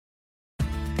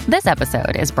This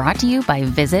episode is brought to you by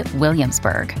Visit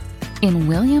Williamsburg. In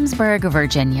Williamsburg,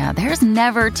 Virginia, there's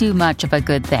never too much of a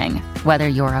good thing. Whether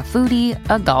you're a foodie,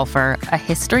 a golfer, a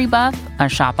history buff, a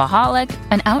shopaholic,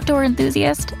 an outdoor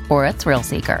enthusiast, or a thrill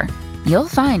seeker, you'll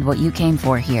find what you came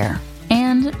for here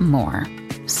and more.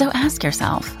 So ask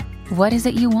yourself, what is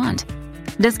it you want?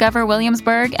 Discover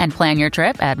Williamsburg and plan your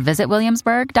trip at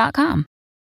visitwilliamsburg.com.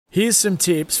 Here's some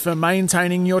tips for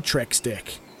maintaining your Trex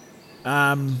deck.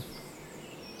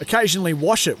 Occasionally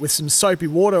wash it with some soapy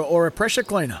water or a pressure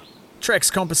cleaner.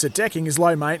 Trex composite decking is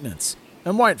low maintenance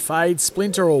and won't fade,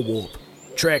 splinter or warp.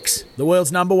 Trex, the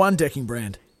world's #1 decking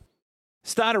brand.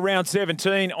 Start of round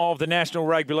 17 of the National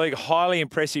Rugby League. Highly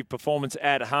impressive performance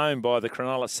at home by the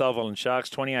Cronulla Sutherland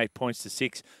Sharks, 28 points to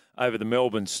 6 over the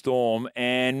Melbourne Storm,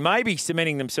 and maybe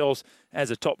cementing themselves as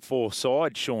a top 4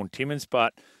 side, Sean Timmins,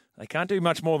 but they can't do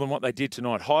much more than what they did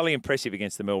tonight. Highly impressive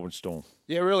against the Melbourne Storm.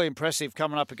 Yeah, really impressive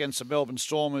coming up against the Melbourne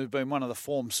Storm, who've been one of the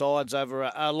form sides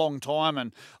over a long time.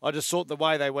 And I just thought the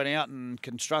way they went out and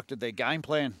constructed their game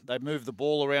plan, they moved the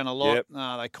ball around a lot.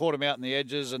 Yep. They caught them out in the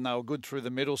edges and they were good through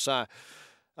the middle. So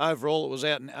overall, it was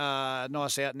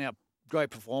nice out and out.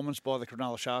 Great performance by the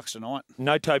Cronulla Sharks tonight.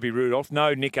 No Toby Rudolph,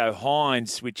 no Nico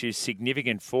Hines, which is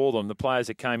significant for them. The players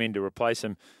that came in to replace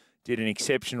him did an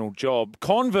exceptional job.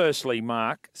 Conversely,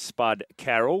 Mark, Spud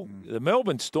Carroll, the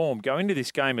Melbourne Storm go into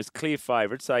this game as clear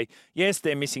favourites. Yes,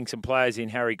 they're missing some players in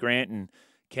Harry Grant and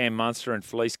Cam Munster and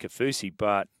Felice Kafusi,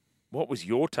 but what was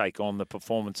your take on the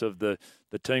performance of the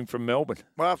team from Melbourne?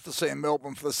 Well, after seeing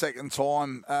Melbourne for the second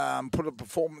time put a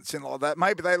performance in like that,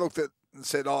 maybe they looked at and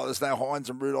said, there's no Hines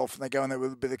and Rudolph, and they go in there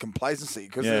with a bit of complacency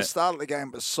because the start of the game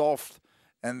was soft,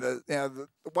 and the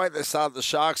way they started the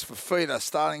Sharks for feet are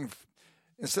starting.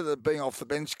 Instead of being off the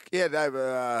bench, he had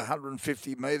over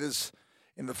 150 metres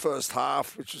in the first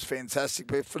half, which was fantastic.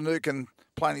 But Finucane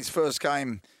playing his first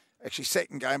game, actually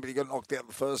second game, but he got knocked out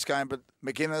the first game. But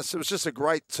McInnes, it was just a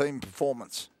great team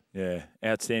performance. Yeah,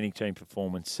 outstanding team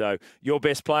performance. So your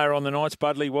best player on the night,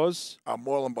 Spudley, was?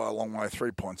 Moylan by a long way, 3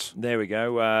 points. There we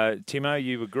go. Timo,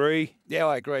 you agree? Yeah,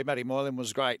 I agree. Matty Moylan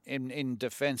was great in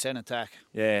defence and attack.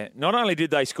 Yeah, not only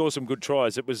did they score some good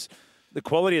tries, it was the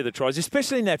quality of the tries,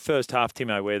 especially in that first half,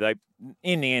 Timo, where they,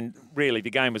 in the end, really, the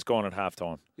game was gone at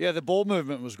halftime. Yeah, the ball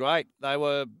movement was great. They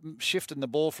were shifting the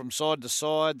ball from side to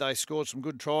side. They scored some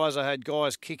good tries. They had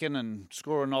guys kicking and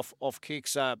scoring off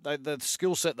kicks. The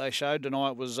skill set they showed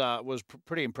tonight was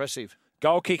pretty impressive.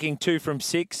 Goal kicking 2 from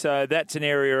 6, so that's an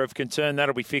area of concern.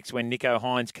 That'll be fixed when Nico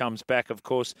Hines comes back, of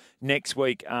course, next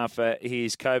week after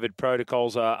his COVID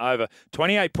protocols are over.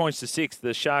 28 points to 6.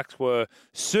 The Sharks were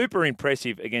super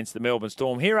impressive against the Melbourne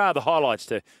Storm. Here are the highlights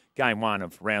to Game 1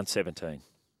 of Round 17.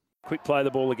 Quick play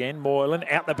the ball again. Moylan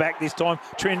out the back this time.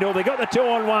 Trindle, they got the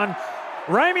 2-on-1.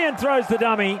 Ramian throws the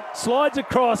dummy, slides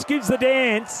across, gives the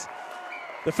dance.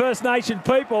 The First Nation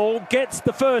people gets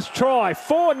the first try.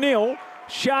 4-0.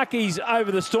 Sharkies over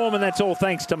the Storm, and that's all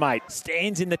thanks to Mate.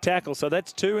 Stands in the tackle, so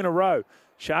that's 2 in a row.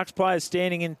 Sharks players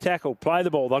standing in tackle. Play the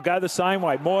ball. They'll go the same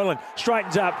way. Moylan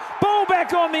straightens up. Ball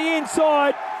back on the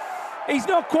inside. He's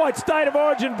not quite state of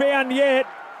origin bound yet,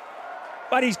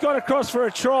 but he's got across for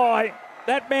a try.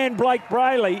 That man, Blake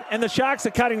Brayley, and the Sharks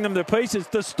are cutting them to pieces.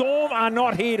 The Storm are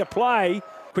not here to play.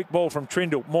 Quick ball from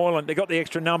Trindle. Moylan, they got the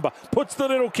extra number. Puts the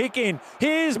little kick in.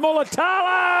 Here's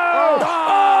Mulatalo!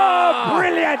 Oh,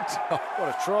 brilliant!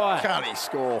 What a try. Can't he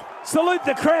score? Salute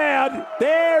the crowd.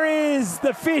 There is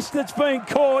the fish that's been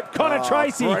caught. Connor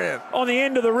Tracy brilliant. On the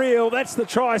end of the reel. That's the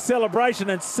try celebration,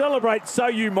 and celebrate so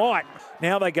you might.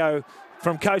 Now they go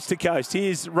from coast to coast.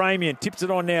 Here's Ramian. Tips it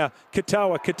on now.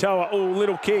 Katoa. Oh,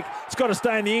 little kick. It's got to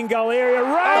stay in the in-goal area.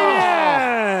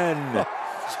 Ramian!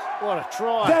 What a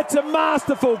try. That's a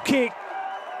masterful kick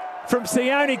from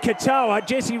Sione Katoa.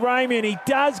 Jesse Ramian, he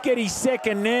does get his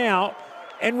second now.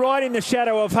 And right in the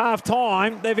shadow of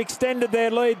half-time, they've extended their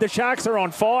lead. The Sharks are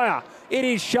on fire. It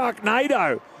is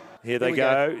Sharknado. Here they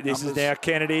go. This is now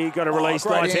Kennedy. Got to release.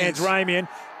 Nice hands. Ramian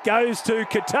goes to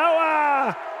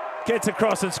Katoa. Gets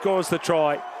across and scores the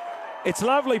try. It's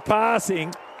lovely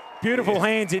passing. Beautiful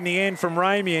hands in the end from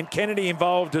Ramian. Kennedy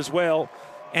involved as well.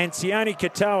 And Sione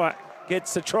Katoa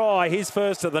gets a try, his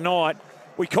first of the night.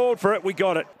 We called for it, we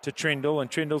got it to Trindle, and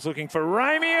Trindle's looking for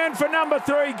Ramian for number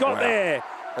 3. Got there.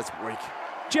 That's weak.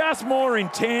 Just more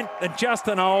intent than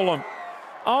Justin Olam.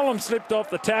 Olam slipped off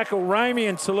the tackle.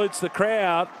 Ramian salutes the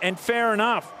crowd, and fair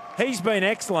enough. He's been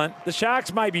excellent. The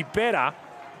Sharks may be better,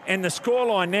 and the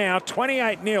scoreline now,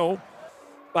 28-0,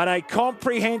 but a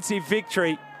comprehensive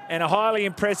victory and a highly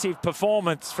impressive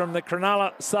performance from the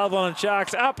Cronulla Sutherland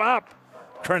Sharks. Up,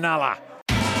 Cronulla.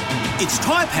 It's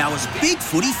Tyre Power's Big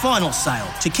Footy Final Sale.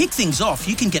 To kick things off,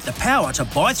 you can get the power to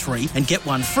buy 3 and get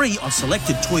 1 free on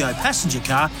selected Toyo passenger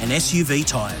car and SUV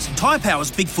tyres. Tyre Power's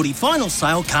Big Footy Final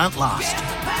Sale can't last.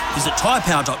 Visit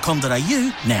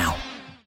tyrepower.com.au now.